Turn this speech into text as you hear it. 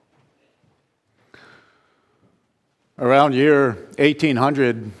Around year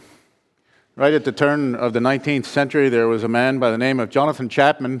 1800, right at the turn of the 19th century, there was a man by the name of Jonathan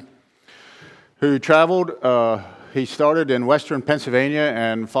Chapman who traveled. He started in western Pennsylvania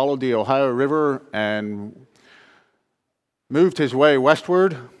and followed the Ohio River and moved his way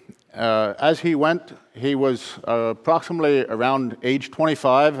westward. As he went, he was approximately around age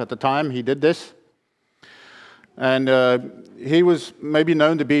 25 at the time he did this. And he was maybe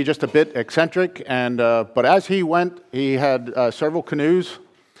known to be just a bit eccentric, but as he went, he had several canoes,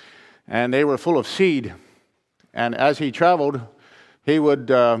 and they were full of seed. And as he traveled, he would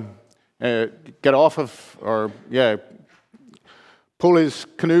get off of, pull his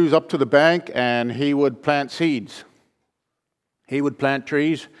canoes up to the bank, and he would plant seeds. He would plant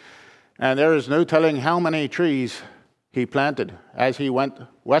trees, and there is no telling how many trees he planted as he went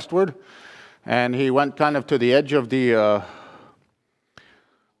westward. And he went kind of to the edge of the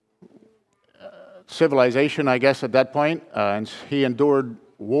civilization, I guess, at that point. And he endured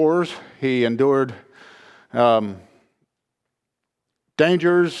wars. He endured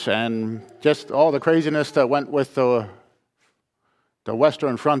dangers and just all the craziness that went with the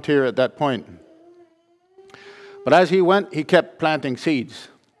western frontier at that point. But as he went, he kept planting seeds.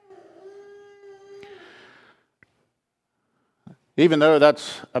 Even though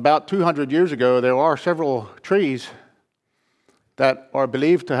that's about 200 years ago, there are several trees that are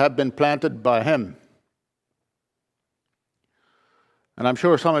believed to have been planted by him. And I'm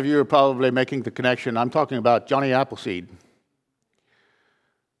sure some of you are probably making the connection. I'm talking about Johnny Appleseed.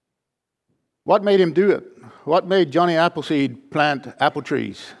 What made him do it? What made Johnny Appleseed plant apple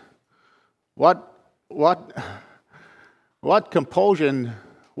trees? What compulsion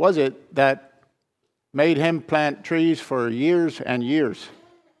was it that made him plant trees for years and years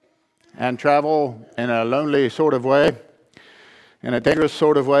and travel in a lonely sort of way, in a dangerous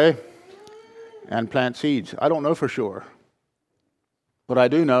sort of way, and plant seeds? I don't know for sure. But I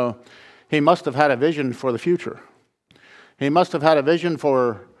do know he must have had a vision for the future. He must have had a vision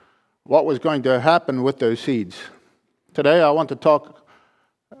for what was going to happen with those seeds. Today I want to talk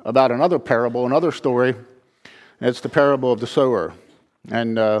about another parable, another story. It's the parable of the sower.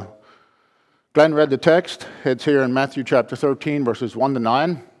 And Glenn read the text. It's here in Matthew chapter 13, verses 1 to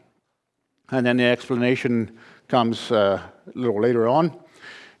 9. And then the explanation comes a little later on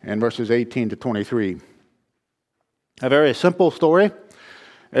in verses 18 to 23. A very simple story.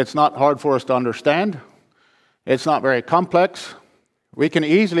 It's not hard for us to understand. It's not very complex. We can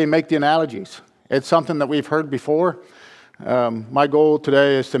easily make the analogies. It's something that we've heard before. My goal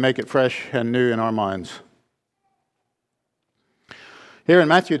today is to make it fresh and new in our minds. Here in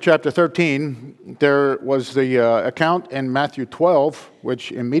Matthew chapter 13, there was the account in Matthew 12,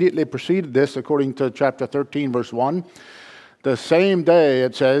 which immediately preceded this, according to chapter 13, verse 1. The same day,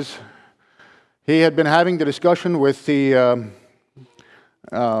 it says, he had been having the discussion with the,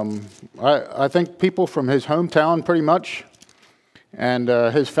 I think, people from his hometown, pretty much. And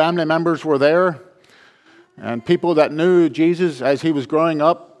his family members were there, and people that knew Jesus as he was growing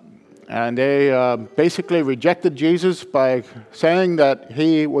up. And they basically rejected Jesus by saying that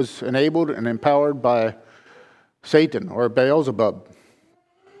he was enabled and empowered by Satan or Beelzebub.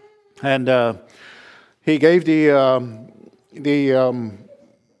 And he gave the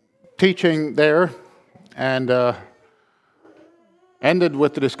teaching there and ended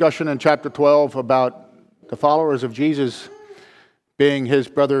with the discussion in chapter 12 about the followers of Jesus being his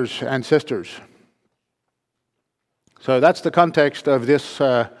brothers and sisters. So that's the context of this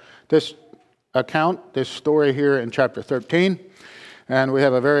account, this story here in chapter 13. And we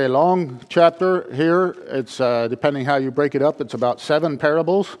have a very long chapter here. It's, depending how you break it up, it's about 7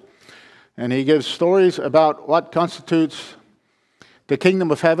 parables. And he gives stories about what constitutes the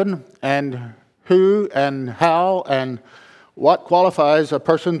kingdom of heaven and who and how and what qualifies a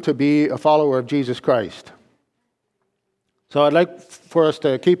person to be a follower of Jesus Christ. So I'd like for us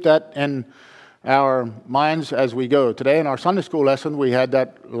to keep that in our minds as we go. Today in our Sunday school lesson, we had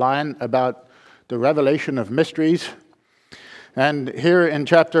that line about the revelation of mysteries. And here in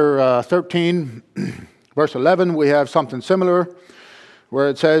chapter 13, verse 11, we have something similar, where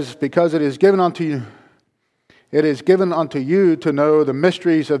it says, because it is given unto you to know the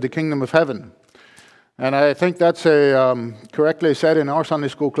mysteries of the kingdom of heaven. And I think that's correctly said in our Sunday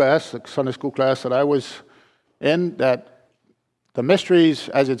school class, the Sunday school class that I was in, that the mysteries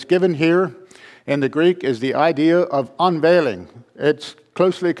as it's given here in the Greek is the idea of unveiling. It's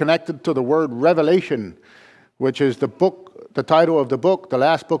closely connected to the word revelation, which is the book, the title of the book, the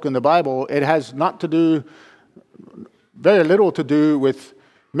last book in the Bible. It has very little to do with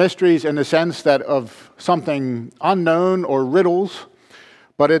mysteries in the sense that of something unknown or riddles,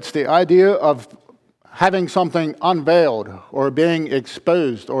 but it's the idea of having something unveiled or being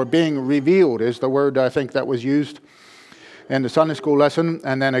exposed or being revealed is the word I think that was used in the Sunday school lesson,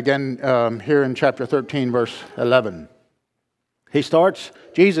 and then again here in chapter 13, verse 11.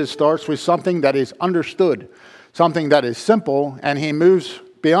 Jesus starts with something that is understood, something that is simple, and he moves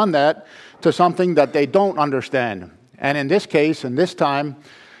beyond that to something that they don't understand. And in this case, in this time,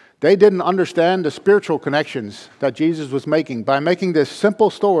 they didn't understand the spiritual connections that Jesus was making by making this simple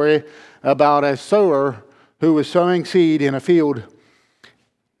story about a sower who was sowing seed in a field.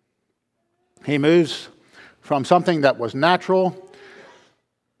 He moves from something that was natural.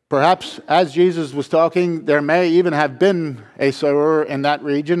 Perhaps as Jesus was talking, there may even have been a sower in that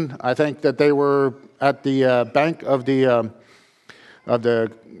region. I think that they were at the bank of the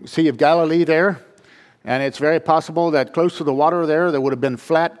Sea of Galilee there. And it's very possible that close to the water there would have been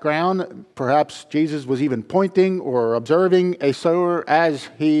flat ground. Perhaps Jesus was even pointing or observing a sower as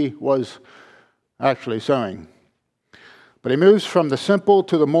he was actually sowing. But he moves from the simple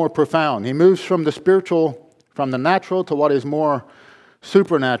to the more profound. He moves from the spiritual, from the natural to what is more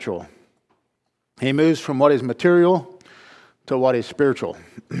supernatural. He moves from what is material to what is spiritual.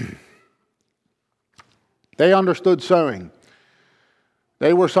 They understood sowing.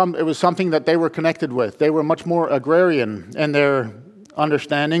 It was something that they were connected with. They were much more agrarian in their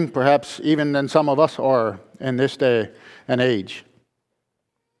understanding, perhaps even than some of us are in this day and age.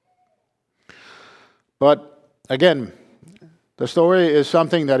 But again, the story is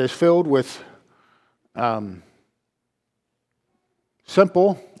something that is filled with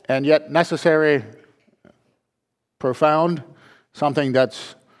simple and yet necessary, profound, something that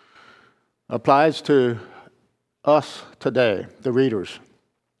applies to us today, the readers.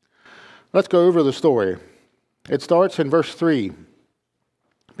 Let's go over the story. It starts in verse 3.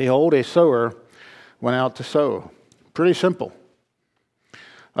 Behold, a sower went out to sow. Pretty simple.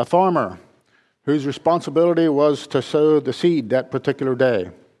 A farmer whose responsibility was to sow the seed that particular day.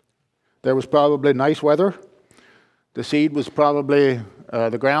 There was probably nice weather. The seed was probably,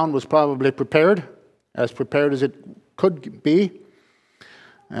 the ground was probably prepared as it could be.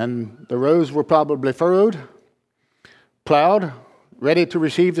 And the rows were probably furrowed, plowed, ready to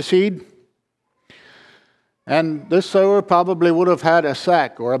receive the seed. And this sower probably would have had a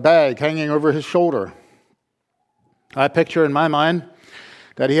sack or a bag hanging over his shoulder. I picture in my mind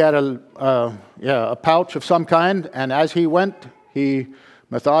that he had a pouch of some kind, and as he went, he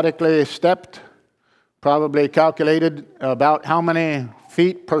methodically stepped, probably calculated about how many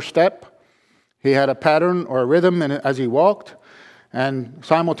feet per step. He had a pattern or a rhythm as he walked, and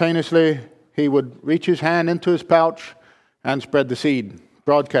simultaneously he would reach his hand into his pouch and spread the seed,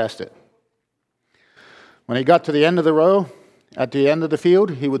 broadcast it. When he got to the end of the row, at the end of the field,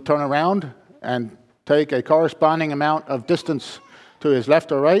 he would turn around and take a corresponding amount of distance to his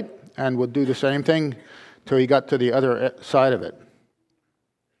left or right, and would do the same thing till he got to the other side of it.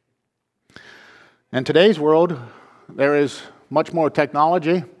 In today's world, there is much more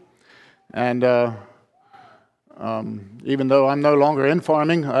technology, and even though I'm no longer in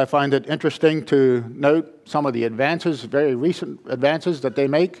farming, I find it interesting to note some of the advances, very recent advances that they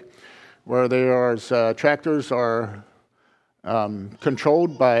make, where tractors are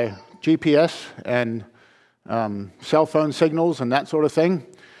controlled by GPS and cell phone signals and that sort of thing.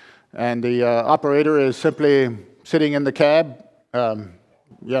 And the operator is simply sitting in the cab,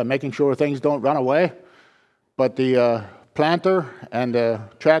 making sure things don't run away. But the planter and the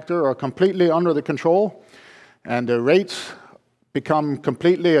tractor are completely under the control, and the rates become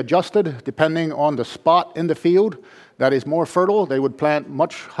completely adjusted depending on the spot in the field that is more fertile. They would plant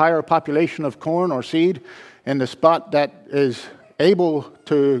much higher population of corn or seed in the spot that is able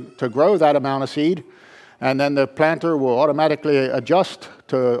to grow that amount of seed. And then the planter will automatically adjust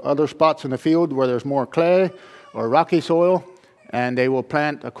to other spots in the field where there's more clay or rocky soil, and they will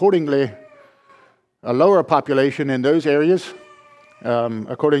plant accordingly a lower population in those areas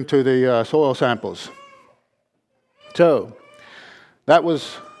according to the soil samples. So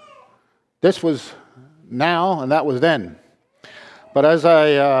this was now and that was then. But as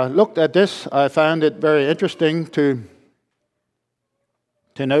I looked at this, I found it very interesting to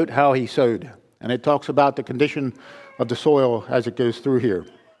note how he sowed. And it talks about the condition of the soil as it goes through here.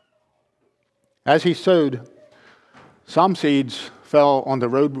 As he sowed, some seeds fell on the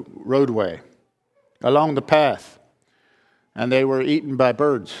roadway, along the path, and they were eaten by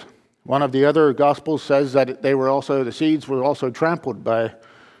birds. One of the other Gospels says that the seeds were also trampled by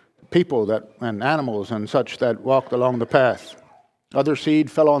people and animals and such that walked along the path. Other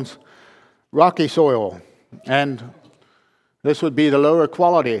seed fell on rocky soil, and this would be the lower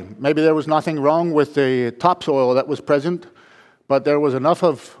quality. Maybe there was nothing wrong with the topsoil that was present, but there was enough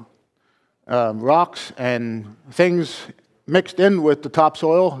of rocks and things mixed in with the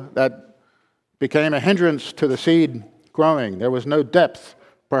topsoil that became a hindrance to the seed growing. There was no depth.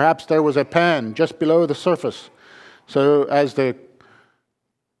 Perhaps there was a pan just below the surface. So as the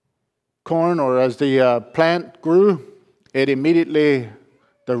corn or as the plant grew, the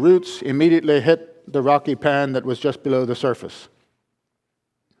roots immediately hit the rocky pan that was just below the surface.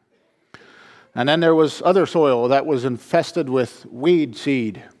 And then there was other soil that was infested with weed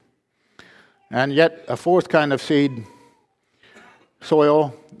seed. And yet a fourth kind of seed,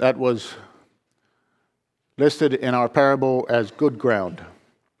 soil, that was listed in our parable as good ground.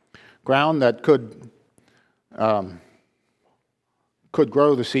 Ground that could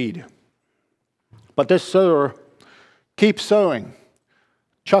grow the seed. But this sower keeps sowing,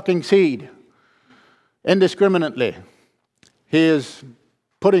 chucking seed indiscriminately. He is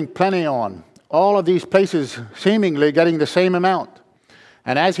putting plenty on. All of these places seemingly getting the same amount.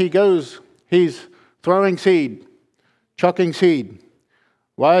 And as he goes, he's throwing seed, chucking seed.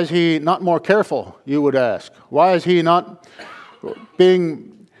 Why is he not more careful, you would ask? Why is he not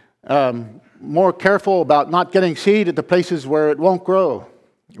being more careful about not getting seed at the places where it won't grow?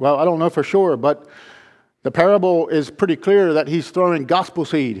 Well, I don't know for sure, but the parable is pretty clear that he's throwing gospel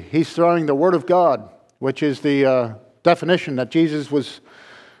seed. He's throwing the Word of God, which is the definition that Jesus was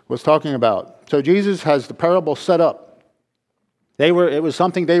talking about. So Jesus has the parable set up. It was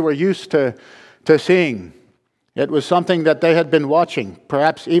something they were used to seeing. It was something that they had been watching.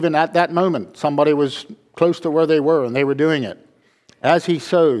 Perhaps even at that moment, somebody was close to where they were and they were doing it. As he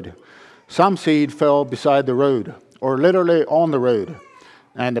sowed, some seed fell beside the road, or literally on the road.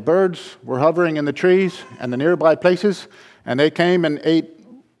 And the birds were hovering in the trees and the nearby places, and they came and ate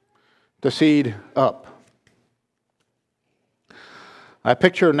the seed up. I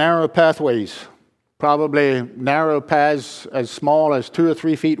picture narrow pathways, probably narrow paths as small as 2 or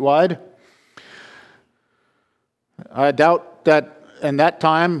 3 feet wide. I doubt that in that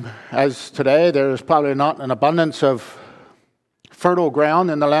time, as today, there is probably not an abundance of fertile ground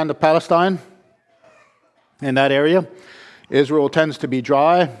in the land of Palestine, in that area. Israel tends to be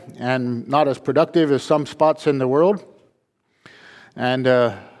dry and not as productive as some spots in the world. And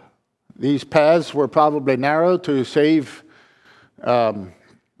these paths were probably narrow to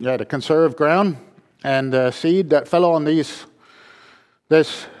to conserve ground. And seed that fell on this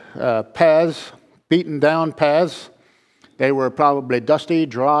paths, beaten down paths, they were probably dusty,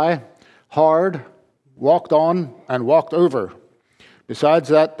 dry, hard, walked on and walked over. Besides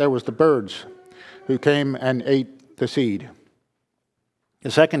that, there was the birds who came and ate the seed. The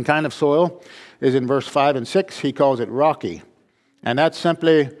second kind of soil is in verse 5 and 6. He calls it rocky. And that's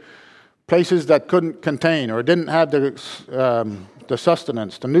simply places that couldn't contain or didn't have the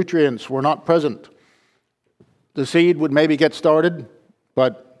sustenance. The nutrients were not present. The seed would maybe get started,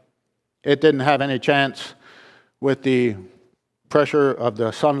 but it didn't have any chance with the pressure of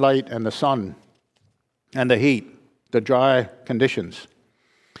the sunlight and the sun and the heat, the dry conditions.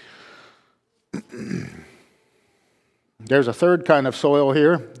 There's a third kind of soil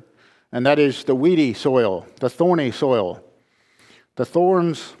here, and that is the weedy soil, the thorny soil. The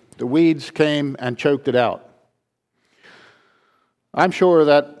thorns, the weeds came and choked it out. I'm sure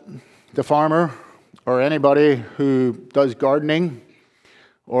that the farmer or anybody who does gardening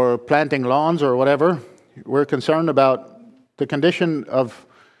or planting lawns or whatever, we're concerned about the condition of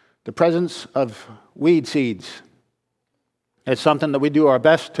the presence of weed seeds. It's something that we do our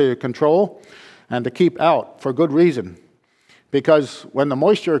best to control and to keep out for good reason. Because when the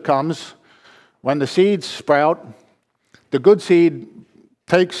moisture comes, when the seeds sprout, the good seed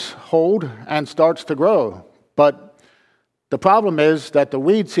takes hold and starts to grow. But the problem is that the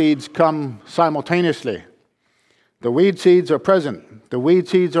weed seeds come simultaneously. The weed seeds are present. The weed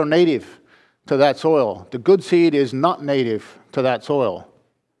seeds are native to that soil. The good seed is not native to that soil.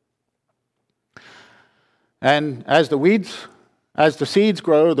 And as the seeds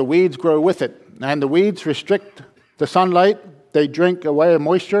grow, the weeds grow with it. And the weeds restrict the sunlight. They drink away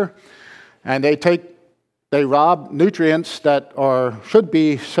moisture, and they rob nutrients that should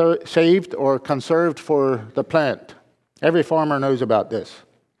be saved or conserved for the plant. Every farmer knows about this.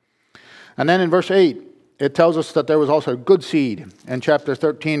 And then in verse 8, it tells us that there was also good seed. In chapter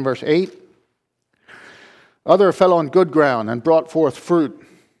 13, verse 8, other fell on good ground and brought forth fruit.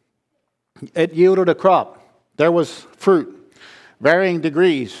 It yielded a crop. There was fruit, varying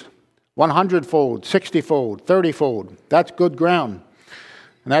degrees. 100-fold, 60-fold, 30-fold. That's good ground.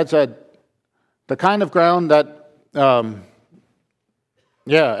 And that's the kind of ground that,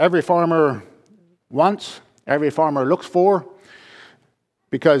 every farmer wants, every farmer looks for,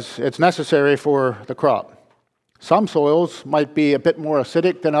 because it's necessary for the crop. Some soils might be a bit more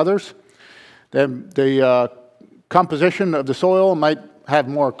acidic than others, The composition of the soil might have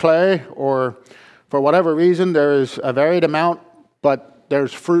more clay, or for whatever reason, there is a varied amount, but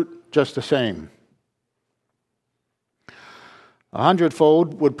there's fruit just the same.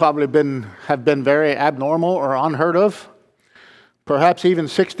 100-fold would probably have been very abnormal or unheard of. Perhaps even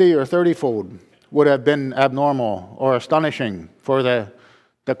 60 or 30-fold would have been abnormal or astonishing for the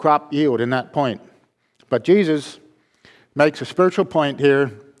crop yield in that point. But Jesus makes a spiritual point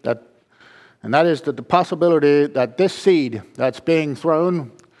here, and that is that the possibility that this seed that's being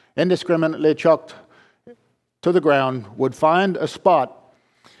thrown, indiscriminately chucked to the ground, would find a spot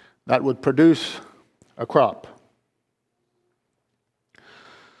that would produce a crop.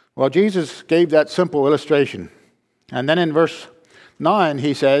 Well, Jesus gave that simple illustration. And then in verse 9,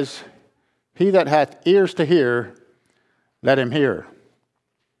 he says, "He that hath ears to hear, let him hear."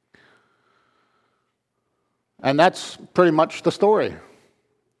 And that's pretty much the story.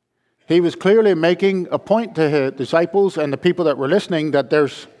 He was clearly making a point to his disciples and the people that were listening that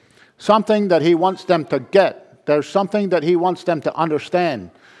there's something that he wants them to get. There's something that he wants them to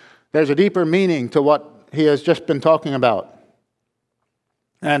understand. There's a deeper meaning to what he has just been talking about.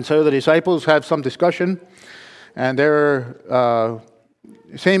 And so the disciples have some discussion, and they're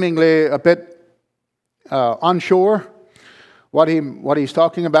seemingly a bit unsure what he's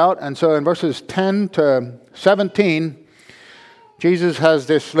talking about. And so in verses 10 to 17, Jesus has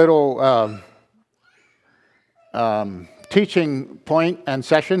this little teaching point and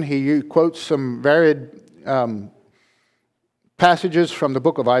session. He quotes some varied passages from the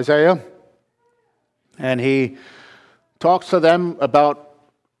book of Isaiah, and he talks to them about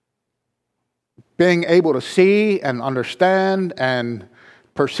being able to see and understand and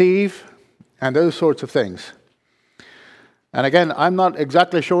perceive and those sorts of things. And again, I'm not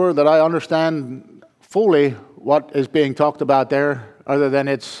exactly sure that I understand fully what is being talked about there, other than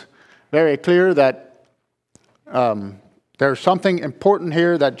it's very clear that there's something important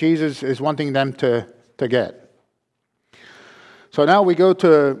here that Jesus is wanting them to get. So now we go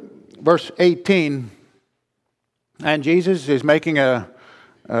to verse 18, and Jesus is making a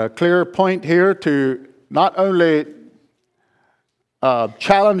clear point here to not only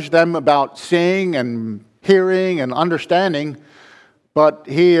challenge them about seeing and hearing and understanding, but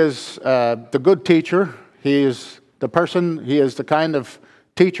he is the good teacher. He is the kind of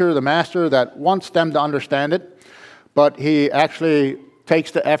teacher, the master that wants them to understand it, but he actually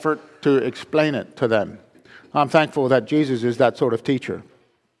takes the effort to explain it to them. I'm thankful that Jesus is that sort of teacher.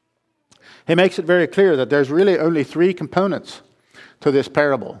 He makes it very clear that there's really only three components to this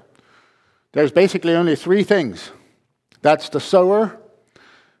parable. There's basically only three things. That's the sower,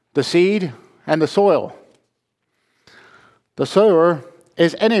 the seed, and the soil. The sower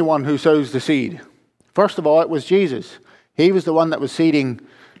is anyone who sows the seed. First of all, it was Jesus. He was the one that was seeding.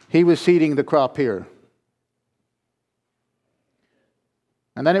 He was seeding the crop here.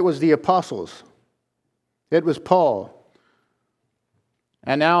 And then it was the apostles. It was Paul.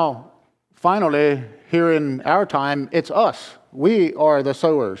 And now, finally, here in our time, it's us. We are the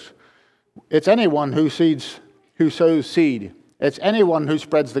sowers. It's anyone who sows seed. It's anyone who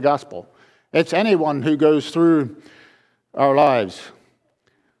spreads the gospel. It's anyone who goes through our lives.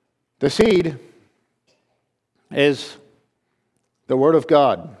 The seed is the Word of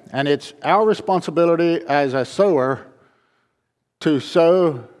God, and it's our responsibility as a sower to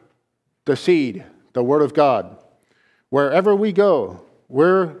sow the seed, the Word of God. Wherever we go,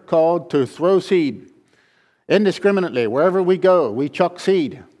 we're called to throw seed indiscriminately. Wherever we go, we chuck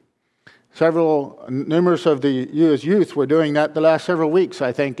seed. Numerous of the U.S. youth were doing that the last several weeks,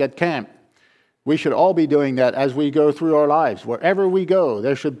 I think, at camp. We should all be doing that as we go through our lives. Wherever we go,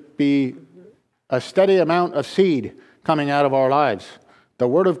 there should be a steady amount of seed coming out of our lives. The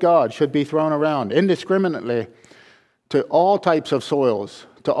Word of God should be thrown around indiscriminately to all types of soils,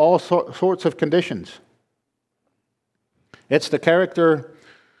 to all sorts of conditions. It's the character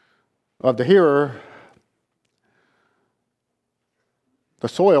of the hearer, the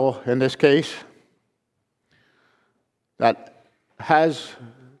soil in this case, that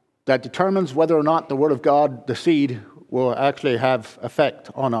determines whether or not the Word of God, the seed, will actually have effect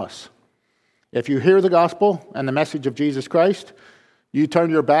on us. If you hear the gospel and the message of Jesus Christ, you turn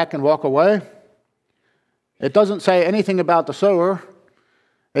your back and walk away. It doesn't say anything about the sower.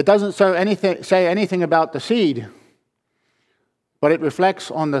 It doesn't say anything about the seed, but it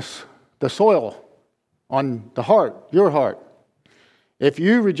reflects on the soil, on the heart, your heart. If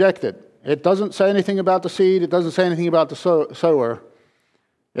you reject it, it doesn't say anything about the seed. It doesn't say anything about the sower.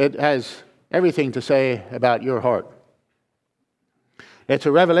 It has everything to say about your heart. It's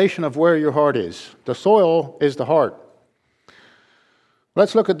a revelation of where your heart is. The soil is the heart.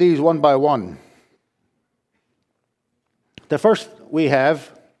 Let's look at these one by one. The first we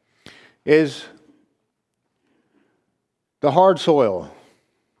have is the hard soil.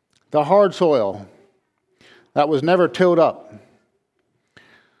 The hard soil that was never tilled up.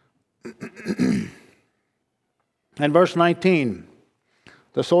 In verse 19,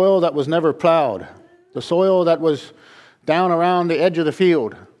 the soil that was never plowed, the soil that was down around the edge of the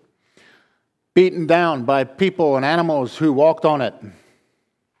field, beaten down by people and animals who walked on it.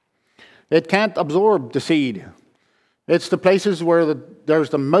 It can't absorb the seed. It's the places where there's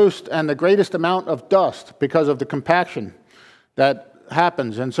the most and the greatest amount of dust because of the compaction that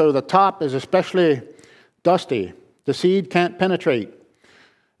happens. And so the top is especially dusty. The seed can't penetrate.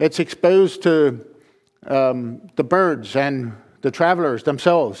 It's exposed to the birds and the travelers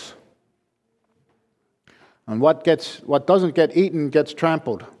themselves. And what doesn't get eaten gets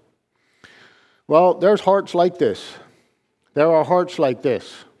trampled. Well, there's hearts like this. There are hearts like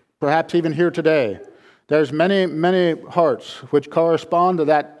this, perhaps even here today. There's many, many hearts which correspond to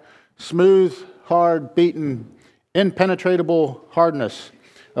that smooth, hard, beaten, impenetrable hardness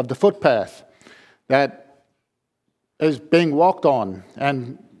of the footpath that is being walked on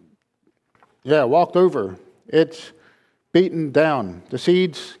and, walked over. It's beaten down. The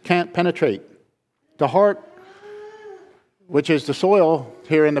seeds can't penetrate. The heart, which is the soil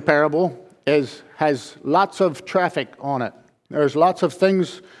here in the parable, has lots of traffic on it. There's lots of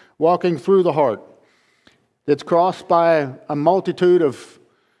things walking through the heart. It's crossed by a multitude of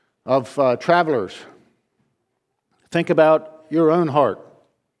travelers. Think about your own heart.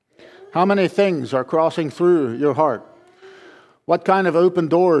 How many things are crossing through your heart? What kind of open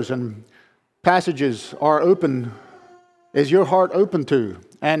doors and passages is your heart open to?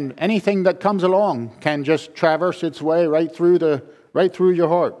 And anything that comes along can just traverse its way right through your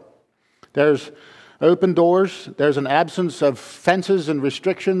heart. There's open doors. There's an absence of fences and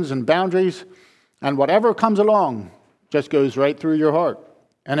restrictions and boundaries. And whatever comes along just goes right through your heart.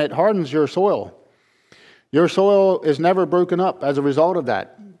 And it hardens your soil. Your soil is never broken up as a result of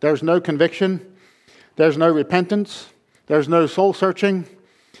that. There's no conviction. There's no repentance. There's no soul searching.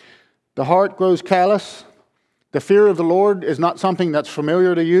 The heart grows callous. The fear of the Lord is not something that's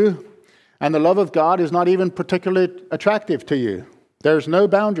familiar to you. And the love of God is not even particularly attractive to you. There's no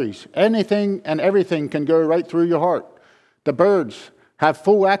boundaries. Anything and everything can go right through your heart. The birds have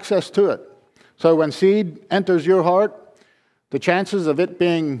full access to it. So when seed enters your heart, the chances of it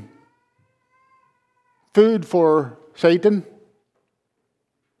being food for Satan,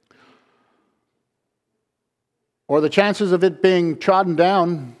 or the chances of it being trodden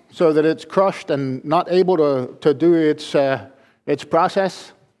down so that it's crushed and not able to do its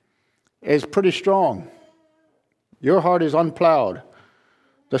process, is pretty strong. Your heart is unplowed.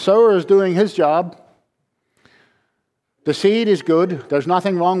 The sower is doing his job. The seed is good. There's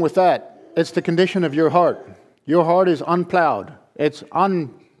nothing wrong with that. It's the condition of your heart. Your heart is unplowed. It's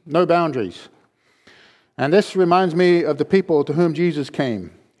no boundaries. And this reminds me of the people to whom Jesus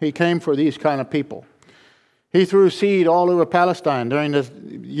came. He came for these kind of people. He threw seed all over Palestine during the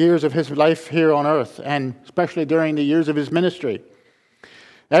years of his life here on earth, and especially during the years of his ministry.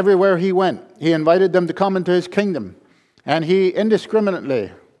 Everywhere he went, he invited them to come into his kingdom, and he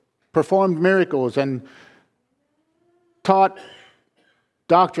indiscriminately performed miracles and taught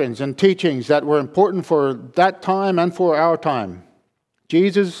doctrines and teachings that were important for that time and for our time.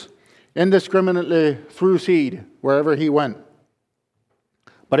 Jesus indiscriminately threw seed wherever he went.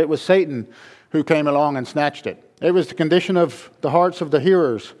 But it was Satan who came along and snatched it. It was the condition of the hearts of the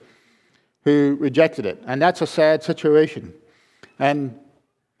hearers who rejected it. And that's a sad situation. And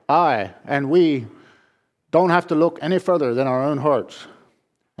we don't have to look any further than our own hearts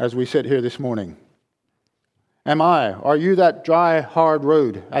as we sit here this morning. Are you that dry, hard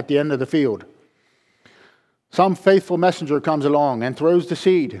road at the end of the field? Some faithful messenger comes along and throws the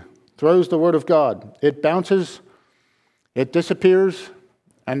seed, throws the word of God. It bounces, it disappears,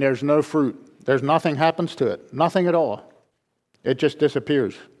 and there's no fruit. There's nothing happens to it. Nothing at all. It just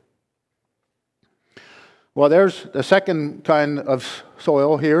disappears. Well, there's the second kind of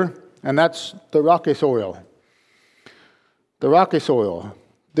soil here, and that's the rocky soil. The rocky soil.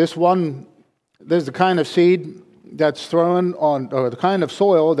 There's the kind of seed that's thrown on, or the kind of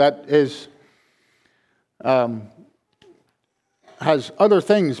soil that is has other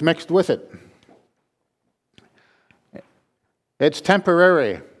things mixed with it. It's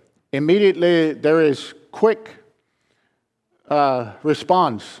temporary. Immediately there is quick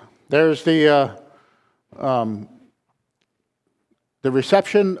response. There's the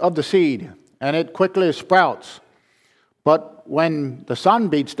reception of the seed, and it quickly sprouts. But when the sun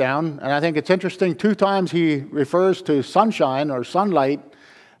beats down, and I think it's interesting, 2 times he refers to sunshine or sunlight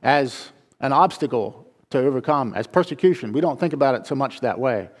as an obstacle to overcome as persecution. We don't think about it so much that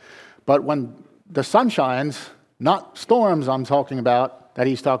way. But when the sun shines, not storms I'm talking about, that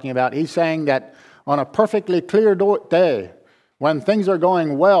he's talking about, he's saying that on a perfectly clear day, when things are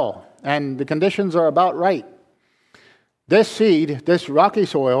going well and the conditions are about right, this seed, this rocky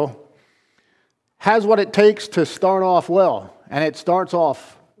soil, has what it takes to start off well, and it starts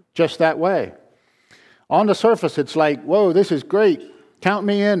off just that way. On the surface, it's like, whoa, this is great. Count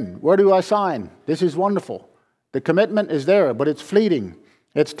me in. Where do I sign? This is wonderful. The commitment is there, but it's fleeting.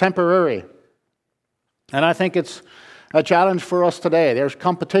 It's temporary. And I think it's a challenge for us today. There's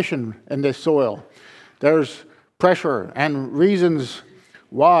competition in this soil. There's pressure and reasons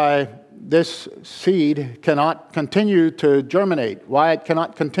why this seed cannot continue to germinate, why it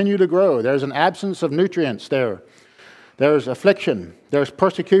cannot continue to grow. There's an absence of nutrients there. There's affliction. There's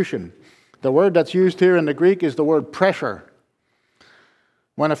persecution. The word that's used here in the Greek is the word pressure.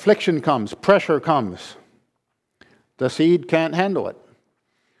 When affliction comes, pressure comes, the seed can't handle it.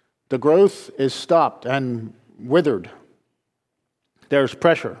 The growth is stopped and withered. There's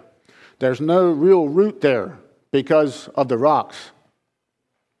pressure. There's no real root there because of the rocks.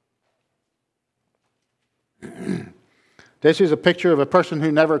 This is a picture of a person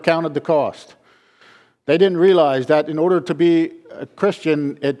who never counted the cost. They didn't realize that in order to be a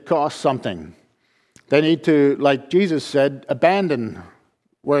Christian, it costs something. They need to, like Jesus said, abandon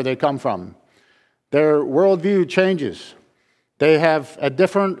where they come from. Their worldview changes. They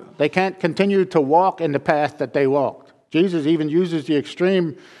can't continue to walk in the path that they walked. Jesus even uses the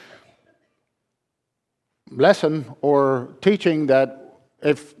extreme lesson or teaching that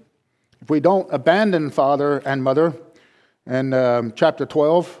if we don't abandon father and mother, in chapter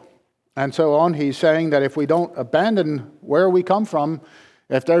 12 and so on, he's saying that if we don't abandon where we come from,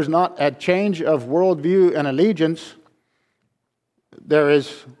 if there's not a change of worldview and allegiance, there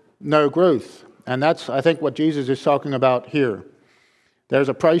is no growth. And that's, I think, what Jesus is talking about here. There's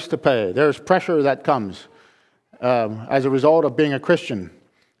a price to pay. There's pressure that comes as a result of being a Christian.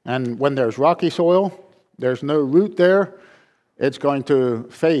 And when there's rocky soil, there's no root there, it's going to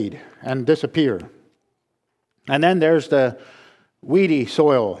fade and disappear. And then there's the weedy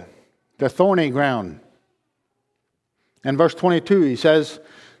soil, the thorny ground. In verse 22, he says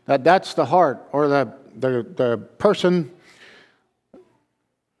that that's the heart, or the person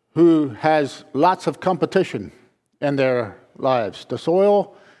who has lots of competition in their lives. The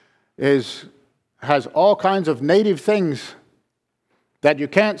soil has all kinds of native things that you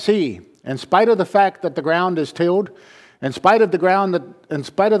can't see, in spite of the fact that the ground is tilled, in spite of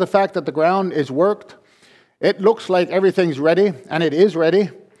the fact that the ground is worked. It looks like everything's ready, and it is ready,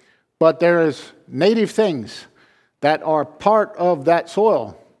 but there is native things that are part of that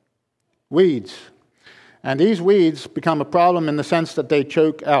soil, weeds. And these weeds become a problem in the sense that they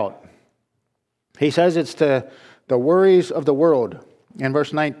choke out. He says it's the worries of the world. In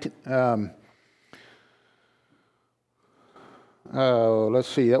verse 19, let's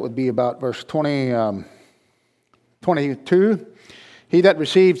see, that would be about verse 22. He that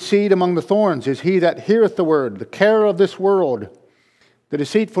received seed among the thorns is he that heareth the word. The care of this world, the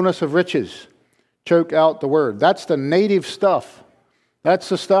deceitfulness of riches, choke out the word. That's the native stuff. That's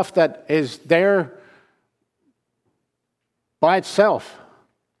the stuff that is there by itself.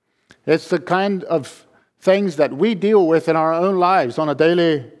 It's the kind of things that we deal with in our own lives on a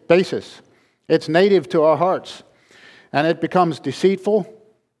daily basis. It's native to our hearts. And it becomes deceitful.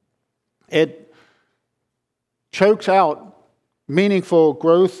 It chokes out meaningful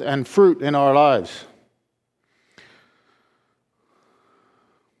growth and fruit in our lives.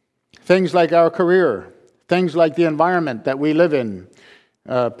 Things like our career, things like the environment that we live in,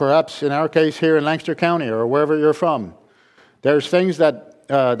 perhaps in our case here in Lancaster County or wherever you're from. There's things that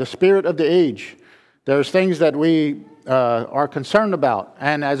the spirit of the age, there's things that we are concerned about.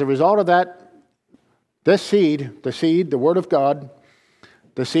 And as a result of that, this seed, the Word of God,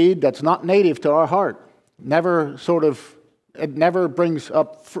 the seed that's not native to our heart, it never brings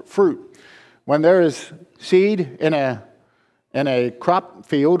up fruit. When there is seed in a crop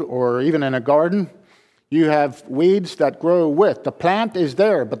field or even in a garden, you have weeds that grow with. The plant is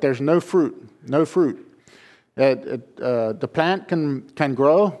there, but there's no fruit. No fruit. The plant can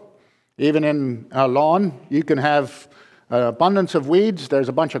grow. Even in a lawn, you can have an abundance of weeds. There's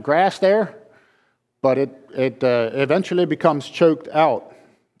a bunch of grass there, but it eventually becomes choked out.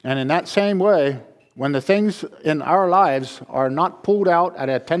 And in that same way, when the things in our lives are not pulled out at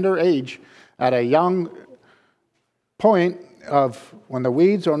a tender age, at a young point of when the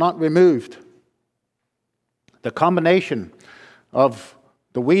weeds are not removed, the combination of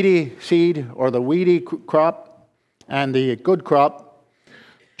the weedy seed or the weedy crop and the good crop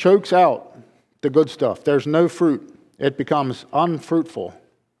chokes out the good stuff. There's no fruit. It becomes unfruitful.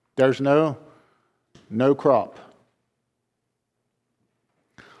 There's no crop.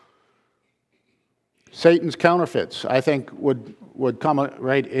 Satan's counterfeits, I think, would come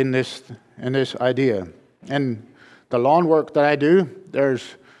right in this idea. And the lawn work that I do,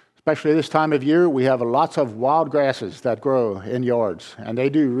 especially this time of year, we have lots of wild grasses that grow in yards, and they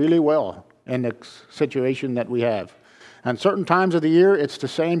do really well in the situation that we have. And certain times of the year, it's the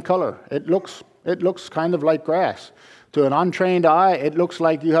same color. It looks kind of like grass. To an untrained eye, it looks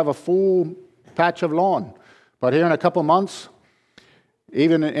like you have a full patch of lawn. But here in a couple months,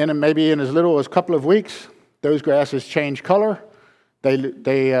 even maybe in as little as a couple of weeks, those grasses change color.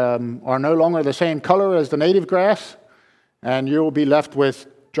 They are no longer the same color as the native grass, and you'll be left with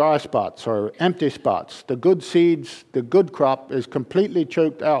dry spots or empty spots. The good seeds, the good crop is completely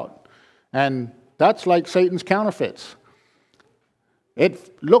choked out. And that's like Satan's counterfeits.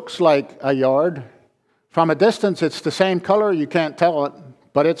 It looks like a yard. From a distance, it's the same color. You can't tell it,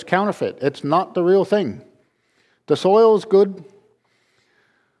 but it's counterfeit. It's not the real thing. The soil's good.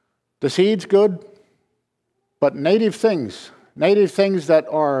 The seed's good. But native things that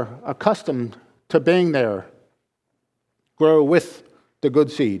are accustomed to being there, grow with the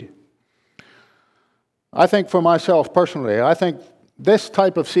good seed. I think for myself personally, I think this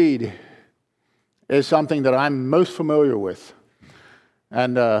type of seed is something that I'm most familiar with.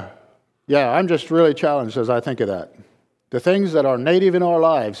 And I'm just really challenged as I think of that. The things that are native in our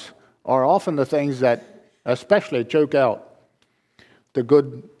lives are often the things that especially choke out the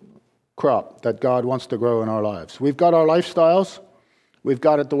good crop that God wants to grow in our lives. We've got our lifestyles. We've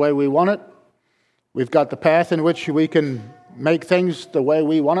got it the way we want it. We've got the path in which we can make things the way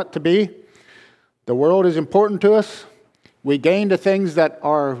we want it to be. The world is important to us. We gain the things that we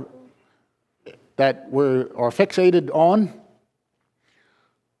are fixated on.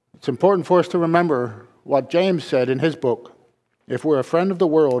 It's important for us to remember what James said in his book. If we're a friend of the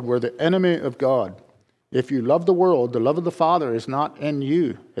world, we're the enemy of God. If you love the world, the love of the Father is not in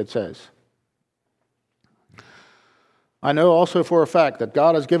you, it says. I know also for a fact that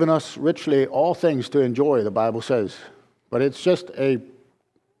God has given us richly all things to enjoy, the Bible says. But it's just a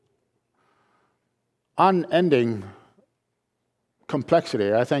unending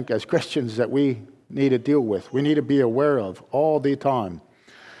complexity, I think, as Christians that we need to deal with. We need to be aware of all the time.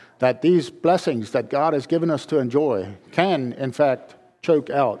 That these blessings that God has given us to enjoy can, in fact, choke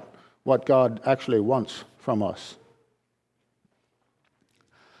out what God actually wants from us.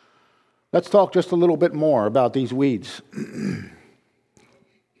 Let's talk just a little bit more about these weeds.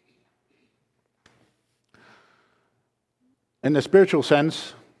 In the spiritual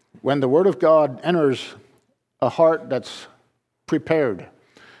sense, when the Word of God enters a heart that's prepared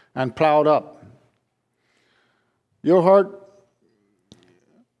and plowed up, your heart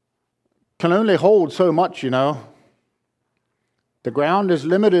can only hold so much, The ground is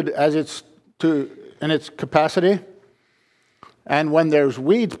limited in its capacity, and when there's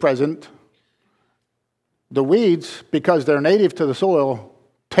weeds present, the weeds, because they're native to the soil,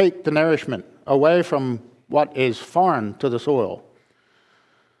 take the nourishment away from what is foreign to the soil.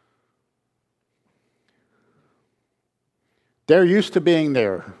 They're used to being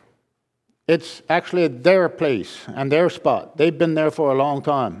there. It's actually their place and their spot. They've been there for a long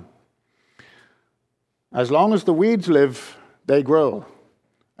time. As long as the weeds live, they grow.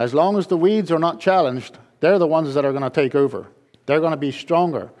 As long as the weeds are not challenged, they're the ones that are going to take over. They're going to be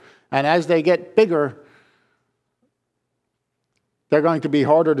stronger. And as they get bigger, they're going to be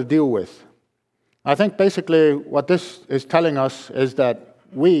harder to deal with. I think basically what this is telling us is that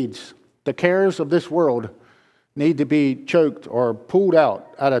weeds, the cares of this world, need to be choked or pulled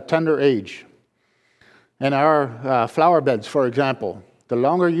out at a tender age. In our flower beds, for example, the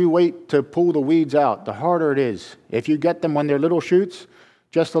longer you wait to pull the weeds out, the harder it is. If you get them when they're little shoots,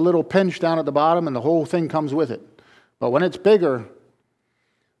 just a little pinch down at the bottom and the whole thing comes with it. But when it's bigger,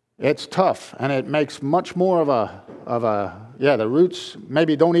 it's tough, and it makes much more of the roots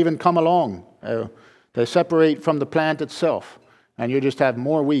maybe don't even come along. They separate from the plant itself, and you just have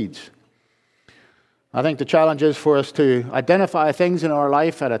more weeds. I think the challenge is for us to identify things in our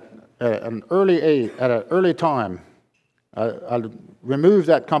life at an early time. I'll remove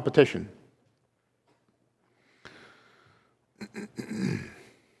that competition.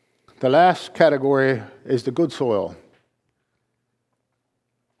 The last category is the good soil.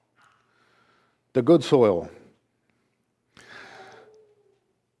 The good soil.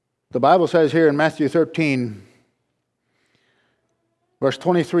 The Bible says here in Matthew 13, verse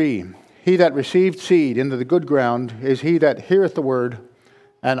 23, "He that received seed into the good ground is he that heareth the word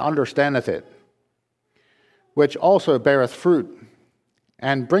and understandeth it, which also beareth fruit,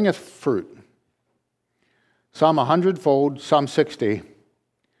 and bringeth fruit, some 100-fold, some 60,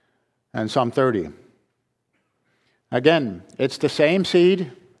 and some 30. Again, it's the same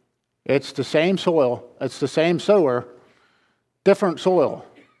seed, it's the same soil, it's the same sower, different soil.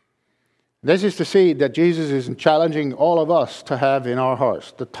 This is the seed that Jesus is challenging all of us to have in our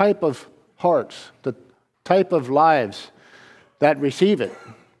hearts. The type of hearts, the type of lives that receive it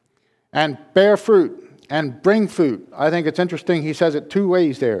and bear fruit and bring fruit. I think it's interesting, he says it two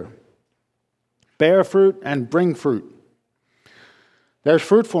ways there. Bear fruit and bring fruit. There's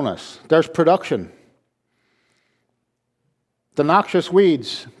fruitfulness, there's production. The noxious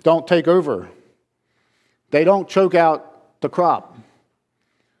weeds don't take over. They don't choke out the crop.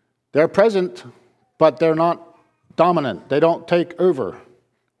 They're present, but they're not dominant. They don't take over.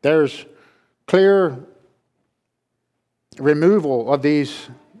 There's clear removal of these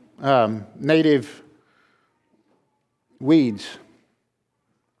native weeds.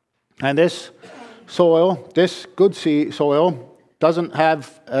 And this soil, this good seed soil, doesn't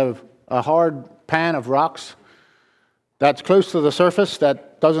have a hard pan of rocks that's close to the surface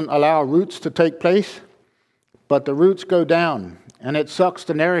that doesn't allow roots to take place, but the roots go down and it sucks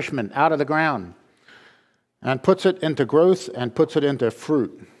the nourishment out of the ground and puts it into growth and puts it into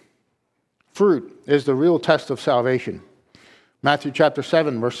fruit. Fruit is the real test of salvation. Matthew chapter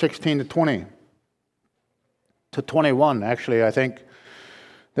 7, verse 16 to 20. To 21, actually, I think.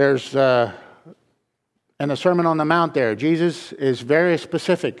 There's, in the Sermon on the Mount there, Jesus is very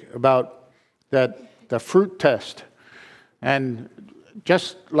specific about the fruit test. And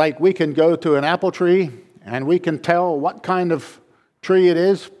just like we can go to an apple tree and we can tell what kind of tree it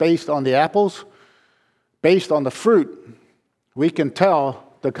is based on the apples, based on the fruit, we can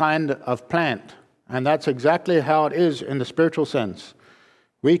tell the kind of plant. And that's exactly how it is in the spiritual sense.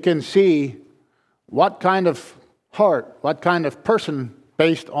 We can see what kind of heart, what kind of person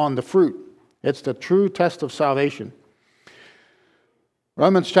based on the fruit. It's the true test of salvation.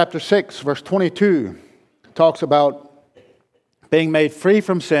 Romans chapter 6, verse 22 talks about being made free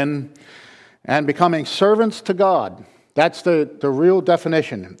from sin and becoming servants to God. That's the real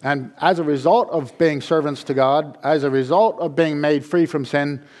definition. And as a result of being servants to God, as a result of being made free from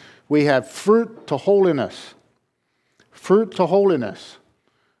sin, we have fruit to holiness. Fruit to holiness.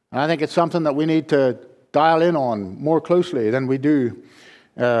 And I think it's something that we need to dial in on more closely than we do,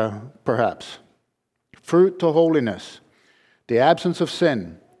 perhaps. Fruit to holiness. The absence of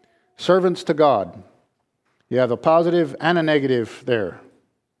sin. Servants to God. You have a positive and a negative there.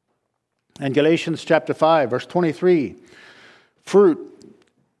 In Galatians chapter 5, verse 23, fruit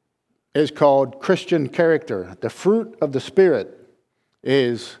is called Christian character. The fruit of the Spirit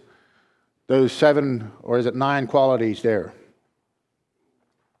is those 7, or is it 9 qualities there.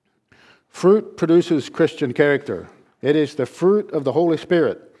 Fruit produces Christian character. It is the fruit of the Holy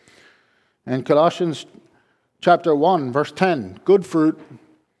Spirit. In Colossians chapter 1, verse 10, good fruit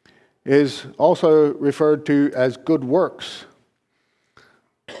is also referred to as good works.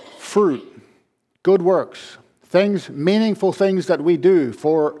 Fruit, good works, things, meaningful things that we do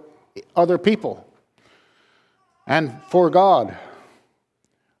for other people and for God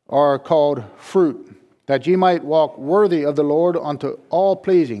are called fruit, that ye might walk worthy of the Lord unto all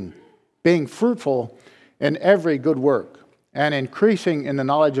pleasing, being fruitful in every good work and increasing in the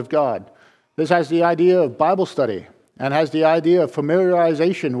knowledge of God. This has the idea of Bible study and has the idea of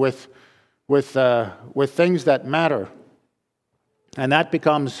familiarization with things that matter. And that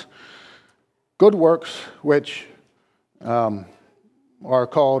becomes good works, which are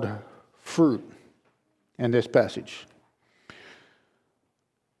called fruit in this passage.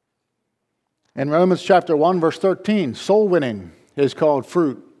 In Romans chapter 1, verse 13, soul winning is called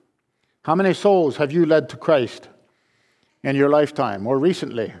fruit. How many souls have you led to Christ in your lifetime or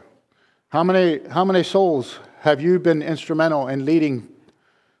recently? How many souls have you been instrumental in leading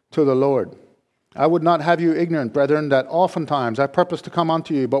to the Lord? I would not have you ignorant, brethren, that oftentimes I purposed to come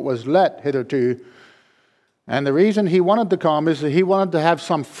unto you, but was let hitherto. And the reason he wanted to come is that he wanted to have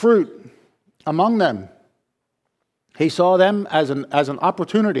some fruit among them. He saw them as an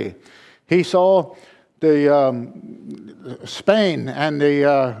opportunity. He saw the Spain and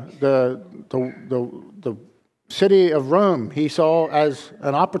the city of Rome. He saw as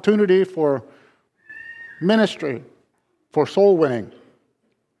an opportunity for ministry, for soul winning.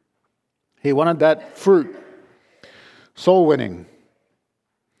 He wanted that fruit, soul winning.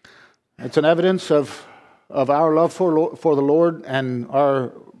 It's an evidence of our love for the Lord and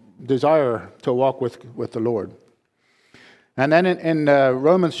our desire to walk with the Lord. And then in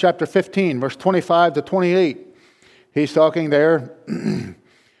Romans chapter 15, verse 25 to 28, he's talking there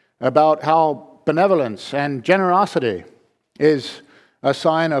about how benevolence and generosity is a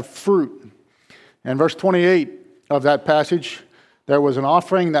sign of fruit. In verse 28 of that passage, there was an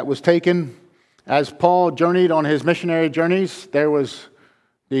offering that was taken as Paul journeyed on his missionary journeys. There was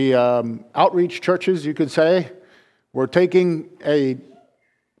the outreach churches, you could say, were taking a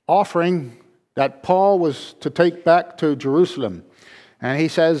offering that Paul was to take back to Jerusalem. And he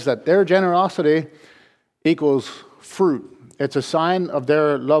says that their generosity equals fruit. It's a sign of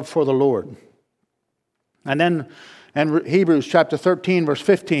their love for the Lord. And then in Hebrews chapter 13, verse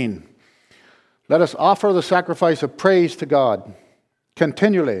 15, let us offer the sacrifice of praise to God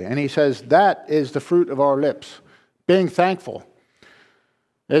continually. And he says that is the fruit of our lips. Being thankful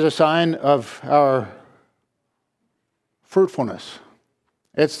is a sign of our fruitfulness.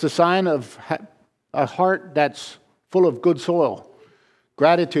 It's the sign of a heart that's full of good soil,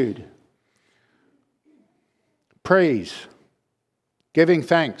 gratitude, praise, giving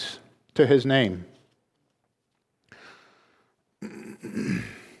thanks to his name.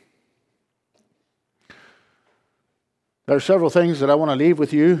 There are several things that I want to leave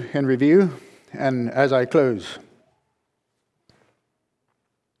with you in review, and as I close.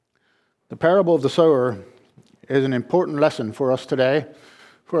 The parable of the sower is an important lesson for us today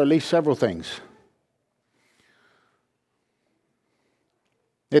for at least several things.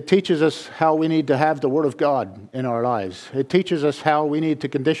 It teaches us how we need to have the Word of God in our lives. It teaches us how we need to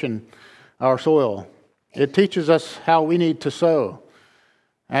condition our soil. It teaches us how we need to sow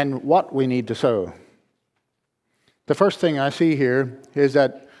and what we need to sow. The first thing I see here is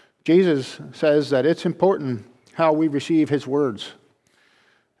that Jesus says that it's important how we receive his words.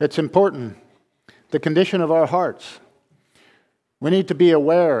 It's important, the condition of our hearts. We need to be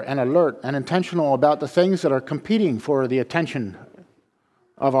aware and alert and intentional about the things that are competing for the attention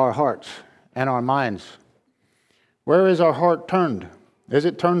of our hearts and our minds. Where is our heart turned? Is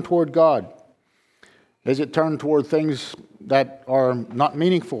it turned toward God? Is it turned toward things that are not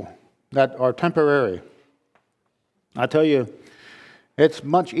meaningful, that are temporary? I tell you, it's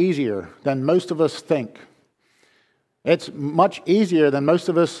much easier than most of us think. It's much easier than most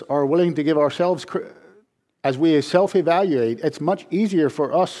of us are willing to give ourselves, as we self-evaluate, it's much easier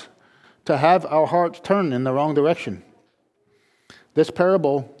for us to have our hearts turned in the wrong direction. This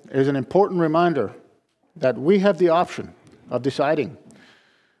parable is an important reminder that we have the option of deciding.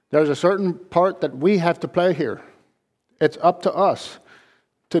 There's a certain part that we have to play here. It's up to us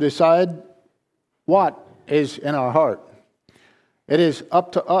to decide what is in our heart. It is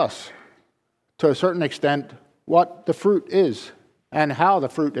up to us, to a certain extent, what the fruit is and how the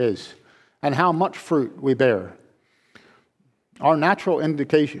fruit is and how much fruit we bear. Our natural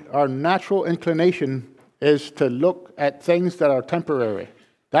inclination is to look at things that are temporary.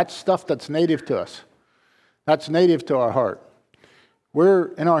 That's stuff that's native to us. That's native to our heart.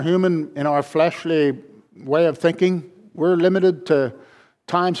 We're in our fleshly way of thinking, we're limited to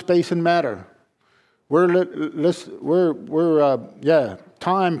time, space, and matter.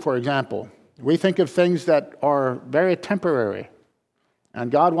 Time, for example. We think of things that are very temporary. And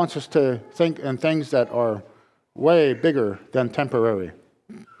God wants us to think in things that are way bigger than temporary.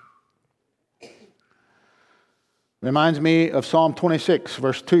 Reminds me of Psalm 26,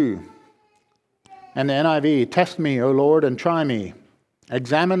 verse 2. And the NIV, test me, O Lord, and try me.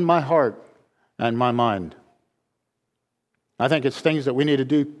 Examine my heart and my mind. I think it's things that we need to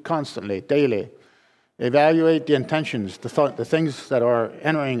do constantly, daily. Evaluate the intentions, the things that are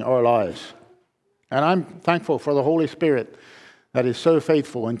entering our lives. And I'm thankful for the Holy Spirit that is so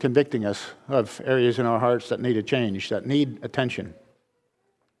faithful in convicting us of areas in our hearts that need a change, that need attention.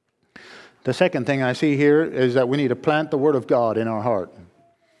 The second thing I see here is that we need to plant the Word of God in our heart.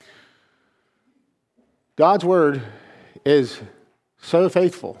 God's Word is so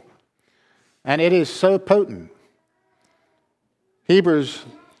faithful, and it is so potent. Hebrews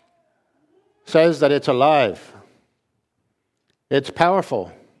says that it's alive. It's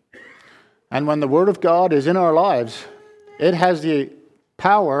powerful. And when the Word of God is in our lives, it has the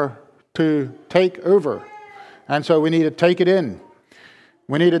power to take over. And so we need to take it in.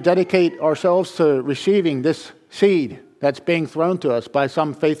 We need to dedicate ourselves to receiving this seed that's being thrown to us by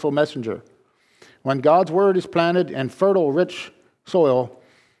some faithful messenger. When God's Word is planted in fertile, rich soil,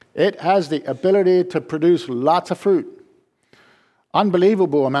 it has the ability to produce lots of fruit.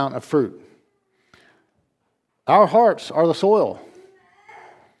 Unbelievable amount of fruit. Our hearts are the soil.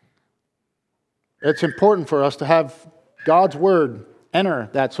 It's important for us to have God's Word enter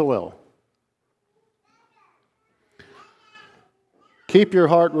that soil. Keep your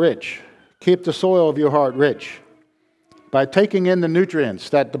heart rich. Keep the soil of your heart rich by taking in the nutrients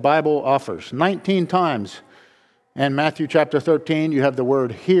that the Bible offers. 19 times in Matthew chapter 13, you have the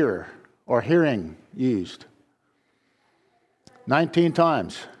word hear or hearing used. 19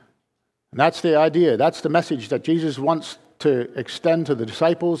 times. And that's the idea. That's the message that Jesus wants to extend to the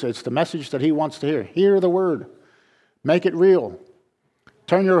disciples. It's the message that he wants to hear. Hear the word. Make it real.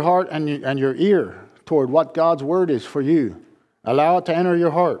 Turn your heart and your ear toward what God's word is for you. Allow it to enter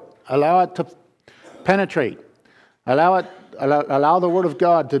your heart. Allow it to penetrate. Allow the word of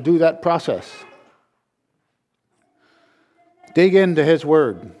God to do that process. Dig into his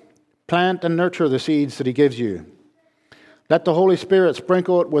word. Plant and nurture the seeds that he gives you. Let the Holy Spirit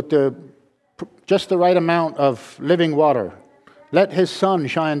sprinkle it with just the right amount of living water. Let his sun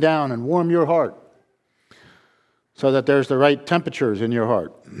shine down and warm your heart so that there's the right temperatures in your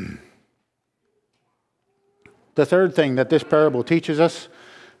heart. The third thing that this parable teaches us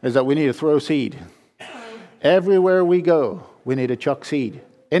is that we need to throw seed. Everywhere we go, we need to chuck seed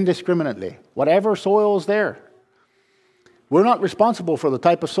indiscriminately. Whatever soil is there. We're not responsible for the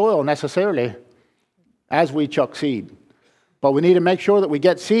type of soil necessarily as we chuck seed. But we need to make sure that we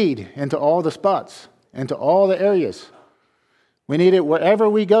get seed into all the spots, into all the areas. We need it wherever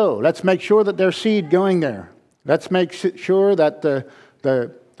we go. Let's make sure that there's seed going there. Let's make sure that the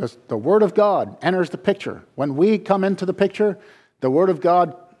Word of God enters the picture. When we come into the picture, the Word of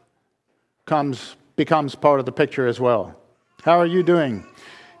God becomes part of the picture as well. How are you doing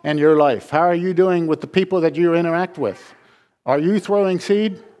in your life? How are you doing with the people that you interact with? Are you throwing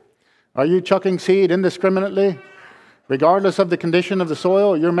seed? Are you chucking seed indiscriminately? Regardless of the condition of the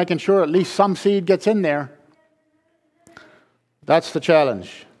soil, you're making sure at least some seed gets in there. That's the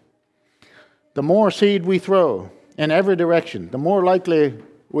challenge. The more seed we throw in every direction, the more likely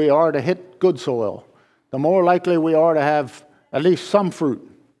we are to hit good soil. The more likely we are to have at least some fruit.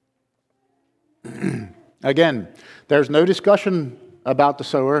 Again, there's no discussion about the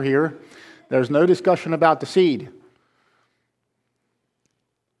sower here. There's no discussion about the seed.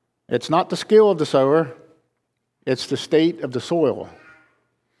 It's not the skill of the sower. It's the state of the soil.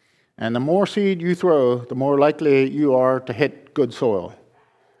 And the more seed you throw, the more likely you are to hit good soil.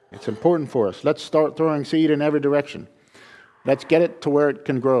 It's important for us. Let's start throwing seed in every direction. Let's get it to where it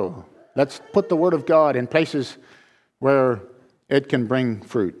can grow. Let's put the Word of God in places where it can bring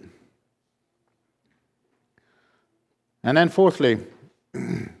fruit. And then fourthly,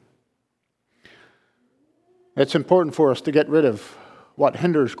 it's important for us to get rid of what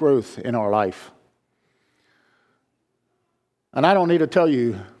hinders growth in our life. And I don't need to tell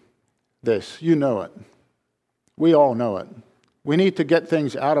you this. You know it. We all know it. We need to get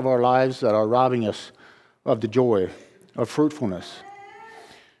things out of our lives that are robbing us of the joy of fruitfulness.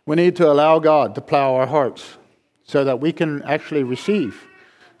 We need to allow God to plow our hearts so that we can actually receive,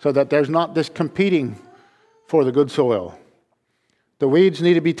 so that there's not this competing for the good soil. The weeds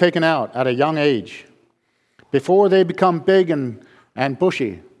need to be taken out at a young age. Before they become big and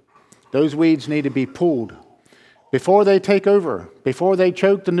bushy, those weeds need to be pulled. Before they take over, before they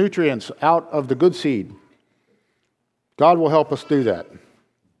choke the nutrients out of the good seed, God will help us do that.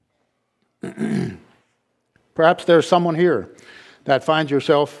 Perhaps there's someone here that finds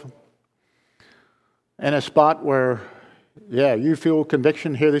yourself in a spot where, you feel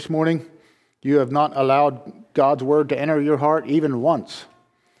conviction here this morning. You have not allowed God's word to enter your heart even once.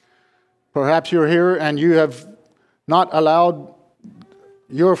 Perhaps you're here and you have not allowed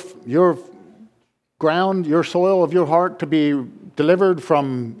your ground, your soil of your heart to be delivered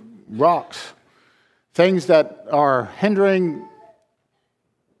from rocks, things that are hindering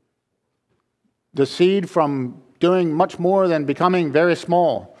the seed from doing much more than becoming very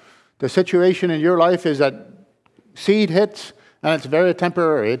small. The situation in your life is that seed hits and it's very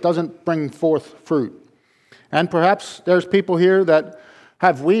temporary. It doesn't bring forth fruit. And perhaps there's people here that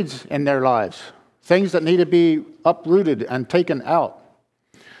have weeds in their lives, things that need to be uprooted and taken out.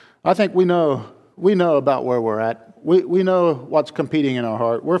 I think we know about where we're at. We know what's competing in our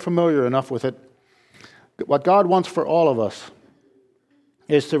heart. We're familiar enough with it. What God wants for all of us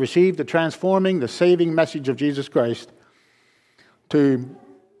is to receive the transforming, the saving message of Jesus Christ, to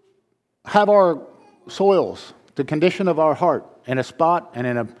have our soils, the condition of our heart, in a spot and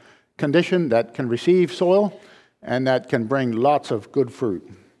in a condition that can receive soil and that can bring lots of good fruit.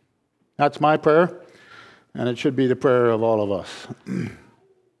 That's my prayer, and it should be the prayer of all of us.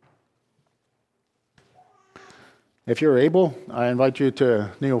 If you're able, I invite you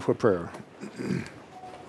to kneel for prayer.